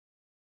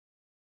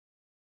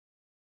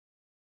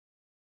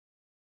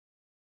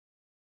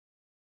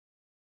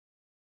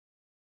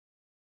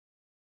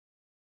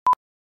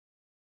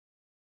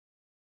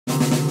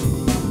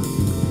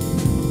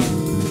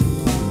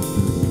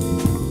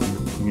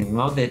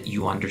now that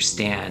you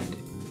understand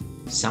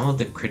some of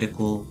the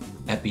critical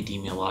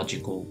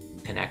epidemiological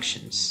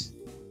connections,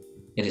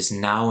 it is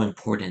now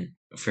important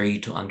for you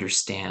to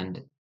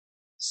understand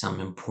some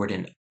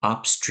important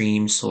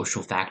upstream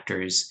social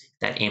factors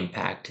that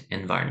impact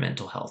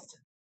environmental health.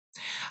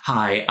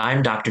 Hi,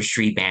 I'm Dr.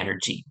 Sri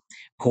Banerjee,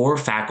 core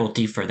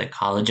faculty for the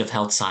College of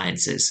Health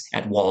Sciences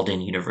at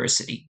Walden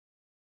University.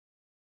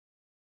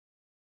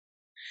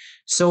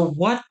 So,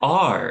 what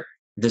are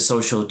the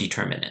social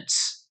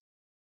determinants?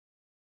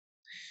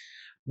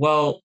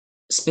 Well,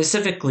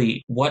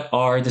 specifically, what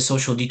are the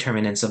social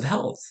determinants of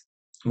health?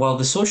 Well,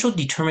 the social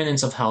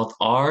determinants of health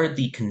are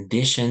the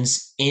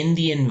conditions in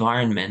the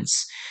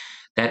environments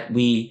that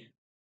we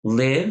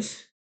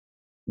live,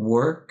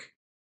 work,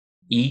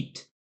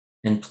 eat,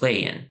 and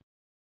play in.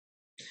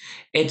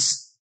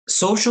 It's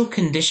social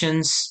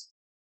conditions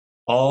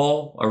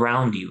all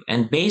around you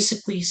and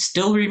basically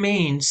still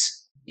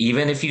remains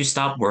even if you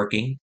stop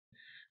working,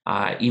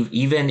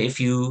 even if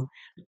you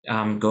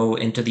go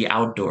into the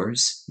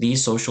outdoors,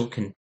 these social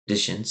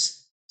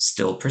conditions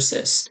still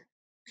persist.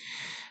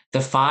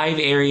 The 5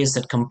 areas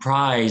that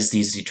comprise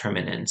these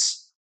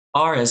determinants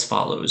are as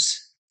follows: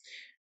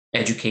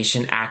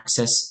 education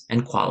access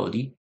and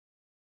quality,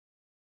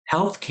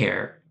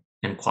 healthcare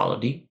and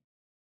quality,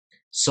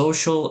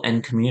 social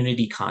and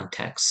community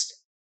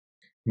context,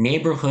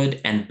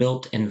 neighborhood and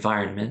built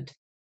environment,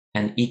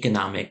 and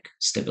economic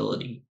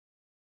stability.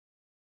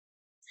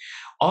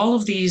 All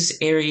of these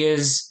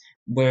areas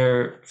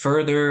were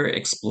further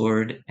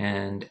explored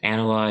and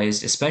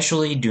analyzed,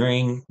 especially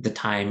during the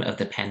time of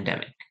the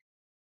pandemic.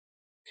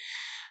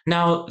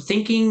 Now,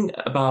 thinking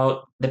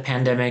about the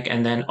pandemic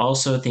and then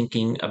also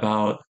thinking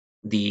about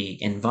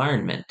the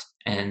environment,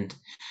 and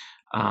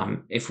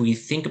if we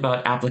think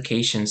about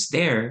applications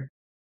there,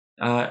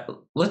 uh,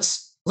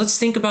 let's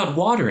think about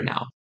water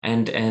now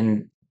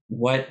and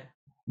what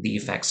the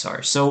effects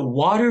are. So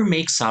water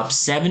makes up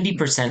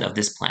 70% of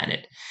this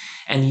planet,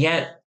 and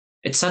yet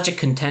it's such a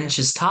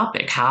contentious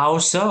topic. How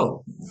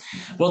so?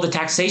 Well, the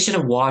taxation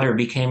of water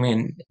became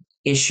an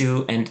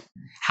issue, and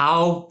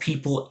how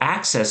people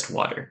accessed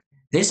water,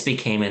 this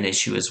became an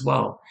issue as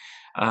well,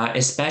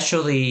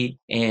 especially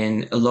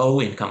in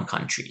low-income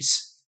countries.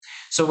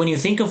 So when you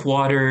think of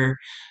water,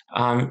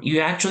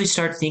 you actually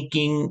start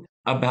thinking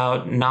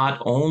about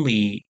not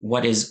only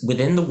what is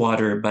within the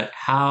water, but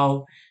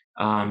how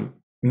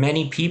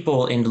many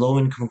people in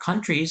low-income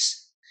countries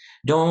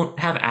don't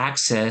have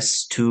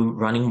access to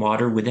running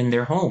water within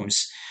their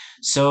homes.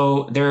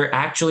 So they're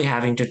actually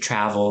having to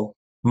travel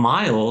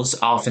miles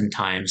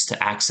oftentimes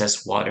to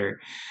access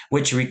water,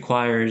 which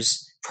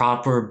requires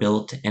proper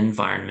built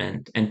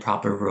environment and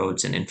proper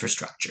roads and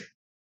infrastructure.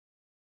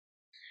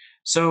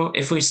 So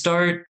if we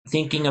start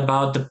thinking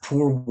about the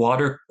poor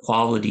water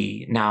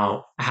quality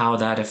now, how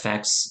that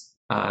affects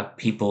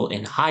people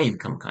in high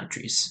income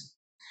countries.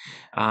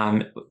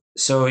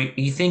 So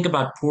you think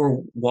about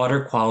poor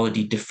water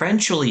quality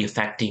differentially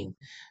affecting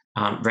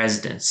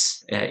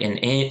residents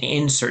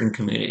in certain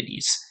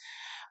communities.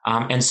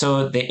 And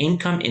so the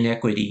income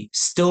inequity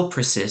still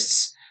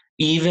persists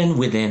even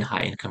within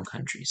high income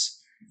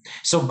countries.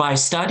 So by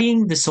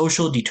studying the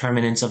social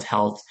determinants of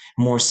health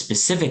more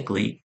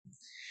specifically,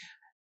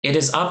 it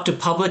is up to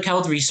public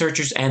health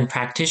researchers and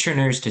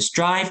practitioners to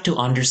strive to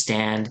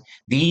understand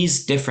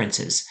these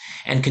differences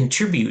and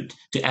contribute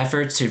to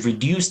efforts to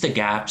reduce the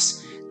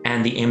gaps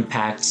and the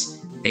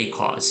impacts they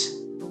cause.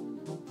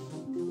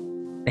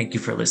 Thank you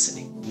for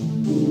listening.